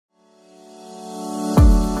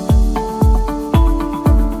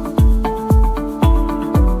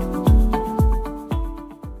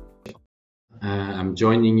I'm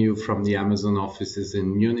joining you from the Amazon offices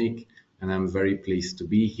in Munich, and I'm very pleased to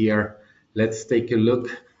be here. Let's take a look.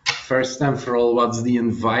 First and for all, what's the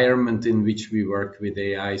environment in which we work with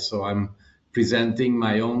AI? So I'm presenting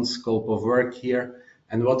my own scope of work here.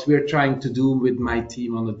 And what we're trying to do with my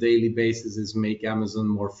team on a daily basis is make Amazon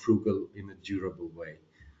more frugal in a durable way.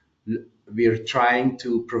 We're trying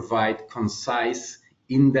to provide concise,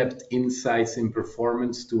 in-depth insights in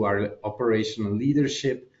performance to our operational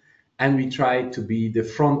leadership, and we try to be the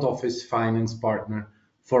front office finance partner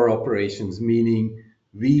for operations, meaning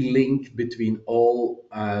we link between all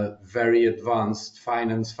very advanced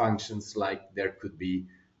finance functions, like there could be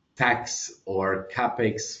tax or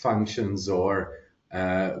capex functions or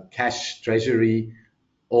cash treasury,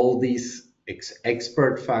 all these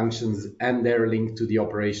expert functions, and they're linked to the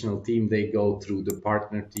operational team. They go through the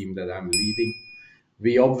partner team that I'm leading.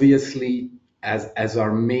 We obviously, as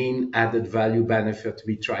our main added value benefit,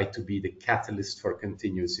 we try to be the catalyst for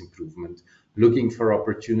continuous improvement, looking for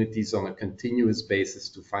opportunities on a continuous basis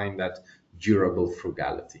to find that durable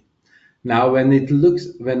frugality. Now, when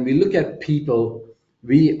we look at people,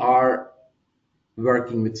 we are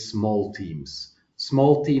working with small teams.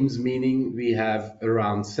 Small teams meaning we have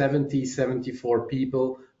around 74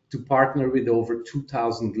 people to partner with over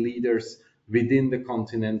 2,000 leaders within the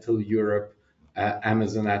continental Europe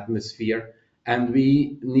Amazon atmosphere. And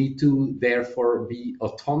we need to therefore be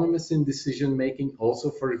autonomous in decision making,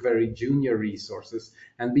 also for very junior resources,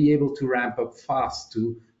 and be able to ramp up fast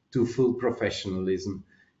to full professionalism.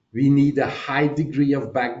 We need a high degree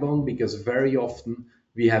of backbone because very often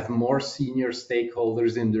we have more senior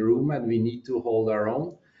stakeholders in the room and we need to hold our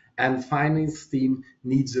own. And finance team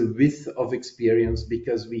needs a width of experience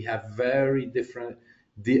because we have very different,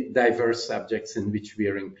 diverse subjects in which we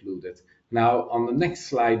are included. Now, on the next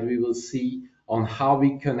slide, we will see on how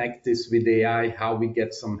we connect this with AI, how we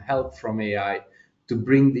get some help from AI to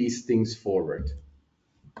bring these things forward.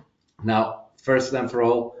 Now, first and for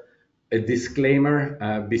all, a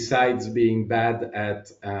disclaimer, besides being bad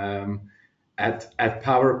at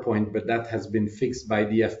PowerPoint, but that has been fixed by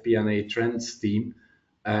the FP&A trends team.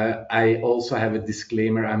 I also have a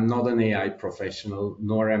disclaimer. I'm not an AI professional,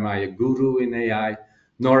 nor am I a guru in AI,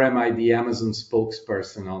 nor am I the Amazon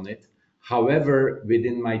spokesperson on it. However,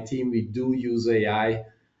 within my team, we do use AI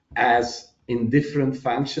as in different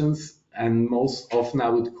functions, and most often I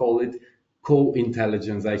would call it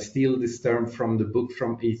co-intelligence. I steal this term from the book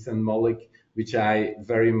from Ethan Mollick, which I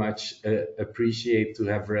very much appreciate to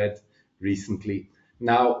have read recently.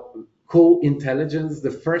 Now, co-intelligence,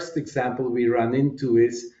 the first example we run into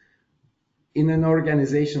is in an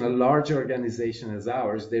organization, a large organization as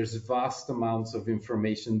ours, there's vast amounts of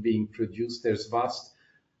information being produced. There's vast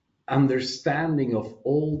understanding of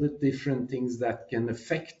all the different things that can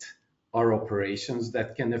affect our operations,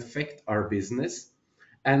 that can affect our business.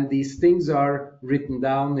 And these things are written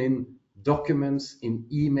down in documents, in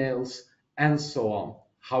emails, and so on.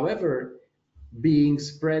 However, being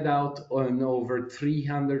spread out on over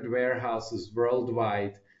 300 warehouses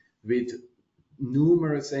worldwide with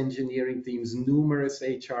numerous engineering teams, numerous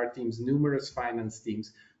HR teams, numerous finance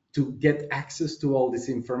teams, to get access to all this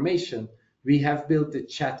information, we have built a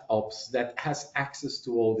chat ops that has access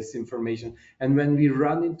to all this information. And when we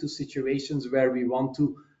run into situations where we want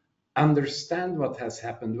to understand what has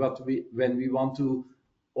happened, when we want to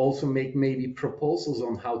also make maybe proposals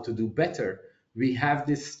on how to do better, we have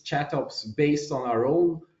this chat ops based on our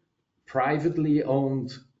own privately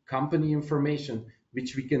owned company information,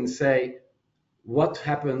 which we can say, what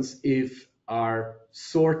happens if our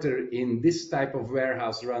sorter in this type of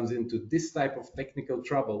warehouse runs into this type of technical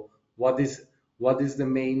trouble? What is the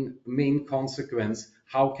main consequence?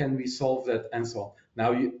 How can we solve that, and so on?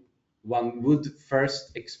 Now, one would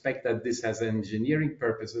first expect that this has engineering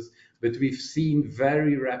purposes, but we've seen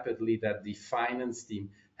very rapidly that the finance team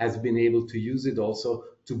has been able to use it also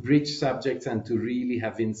to bridge subjects and to really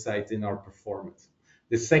have insight in our performance.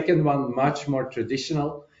 The second one, much more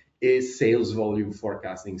traditional, is sales volume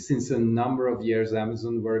forecasting. Since a number of years,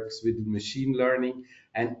 Amazon works with machine learning,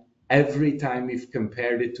 and every time we've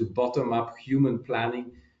compared it to bottom-up human planning,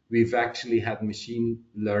 we've actually had machine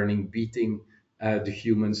learning beating the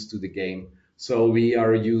humans to the game. So we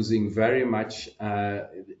are using very much the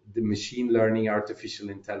machine learning, artificial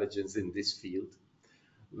intelligence in this field.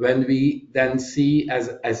 When we then see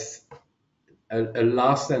as a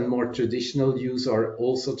last and more traditional use, or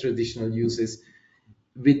also traditional uses,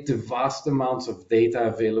 with the vast amounts of data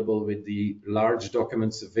available, with the large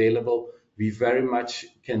documents available, we very much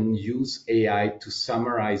can use AI to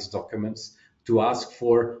summarize documents, to ask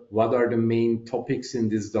for what are the main topics in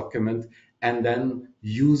this document, and then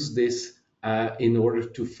use this in order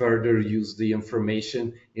to further use the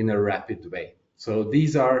information in a rapid way. So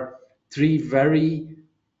these are three very,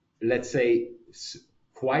 let's say,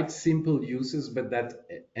 quite simple uses, but that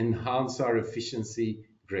enhance our efficiency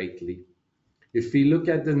greatly. If we look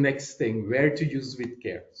at the next thing, where to use with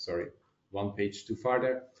care. Sorry, one page too far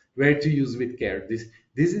there. Where to use with care.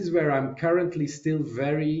 This is where I'm currently still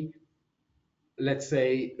very, let's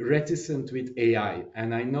say, reticent with AI.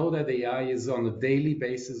 And I know that AI is on a daily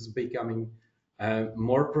basis becoming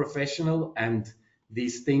more professional, and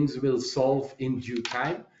these things will solve in due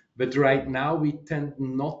time. But right now, we tend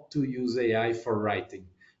not to use AI for writing,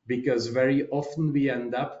 because very often we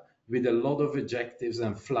end up with a lot of adjectives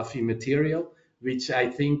and fluffy material, which I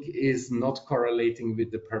think is not correlating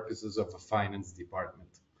with the purposes of a finance department.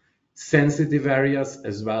 Sensitive areas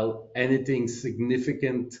as well, anything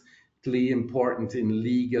significantly important in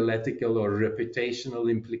legal, ethical, or reputational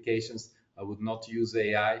implications, I would not use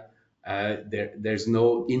AI. There's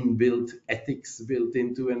no inbuilt ethics built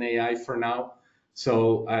into an AI for now.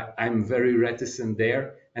 So I'm very reticent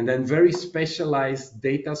there. And then very specialized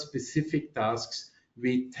data specific tasks,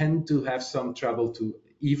 we tend to have some trouble to.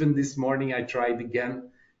 Even this morning, I tried again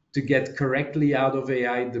to get correctly out of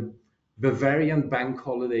AI the Bavarian bank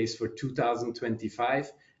holidays for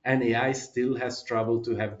 2025, and AI still has trouble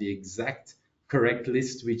to have the exact correct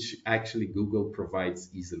list, which actually Google provides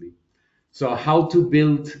easily. So how to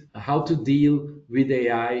deal with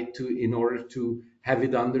AI in order to have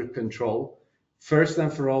it under control. First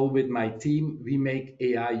and for all, with my team, we make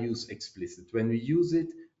AI use explicit. When we use it,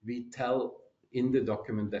 we tell in the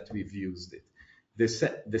document that we've used it.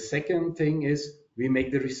 The second thing is we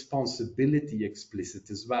make the responsibility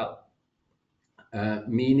explicit as well.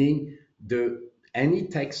 Meaning any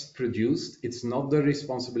text produced, it's not the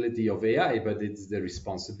responsibility of AI, but it's the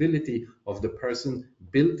responsibility of the person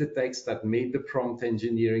built the text, that made the prompt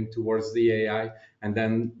engineering towards the AI, and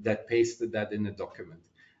then that pasted that in a document.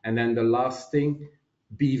 And then the last thing,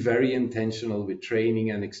 be very intentional with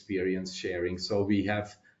training and experience sharing. So we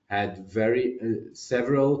have had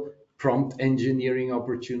several prompt engineering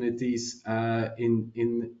opportunities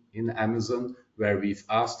in Amazon, where we've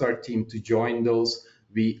asked our team to join those.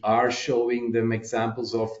 We are showing them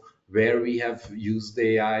examples of where we have used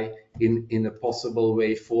AI in a possible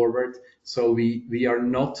way forward. So we are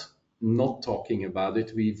not talking about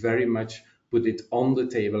it. We very much put it on the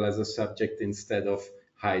table as a subject instead of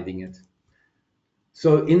hiding it.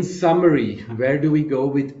 So in summary, where do we go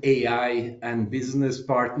with AI and business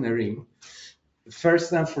partnering?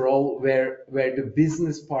 First and for all, where the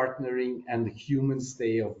business partnering and the humans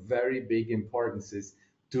stay of very big importance is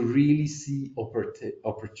to really see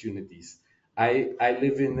opportunities. I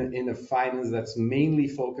live in a finance that's mainly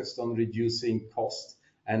focused on reducing cost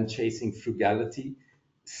and chasing frugality.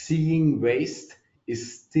 Seeing waste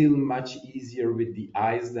is still much easier with the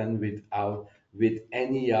eyes than with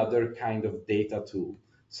any other kind of data tool.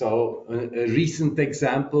 So a recent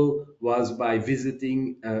example was by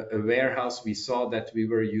visiting a warehouse. We saw that we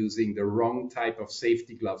were using the wrong type of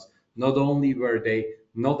safety gloves. Not only were they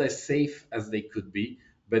not as safe as they could be,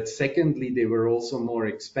 but secondly, they were also more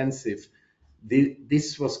expensive.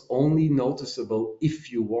 This was only noticeable if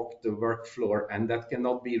you walk the work floor, and that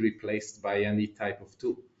cannot be replaced by any type of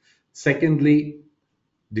tool. Secondly,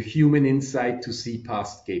 the human insight to see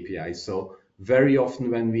past KPIs. So very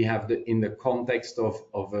often when we have in the context of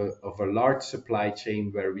a large supply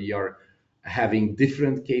chain where we are having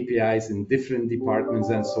different KPIs in different departments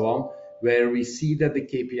and so on, where we see that the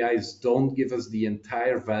KPIs don't give us the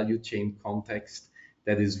entire value chain context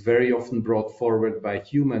that is very often brought forward by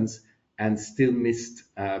humans and still missed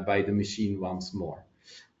by the machine once more.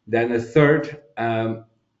 Then a third,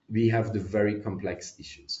 we have the very complex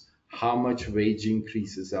issues. How much wage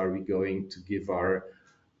increases are we going to give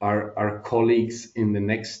our colleagues in the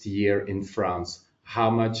next year in France? How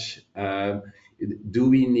much do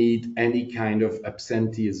we need any kind of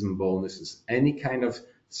absenteeism bonuses? Any kind of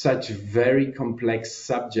such very complex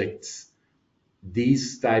subjects,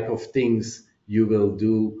 these type of things you will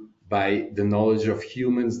do by the knowledge of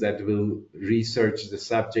humans that will research the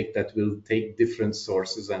subject, that will take different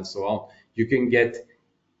sources and so on. You can get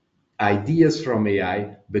ideas from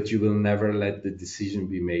AI, but you will never let the decision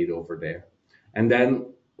be made over there. And then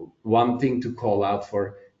one thing to call out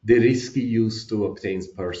for, the risky use to obtain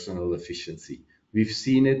personal efficiency. We've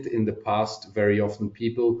seen it in the past. Very often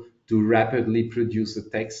people to rapidly produce a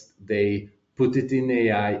text, they put it in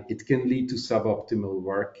AI. It can lead to suboptimal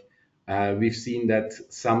work. We've seen that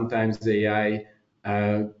sometimes AI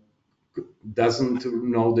doesn't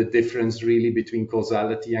know the difference really between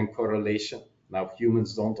causality and correlation. Now,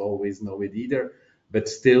 humans don't always know it either, but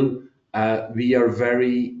still, we are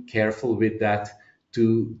very careful with that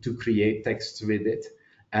to create text with it.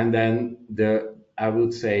 And then I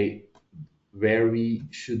would say where we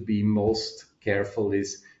should be most careful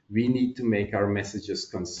is we need to make our messages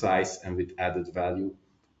concise and with added value.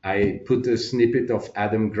 I put a snippet of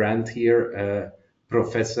Adam Grant here, a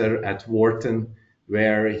professor at Wharton,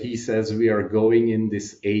 where he says we are going in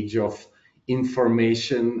this age of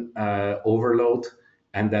information overload,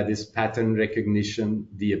 and that is pattern recognition,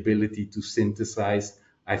 the ability to synthesize.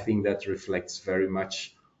 I think that reflects very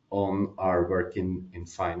much on our work in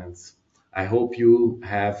finance. I hope you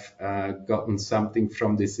have gotten something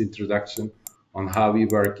from this introduction on how we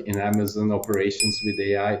work in Amazon operations with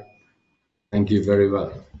AI. Thank you very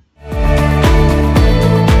well.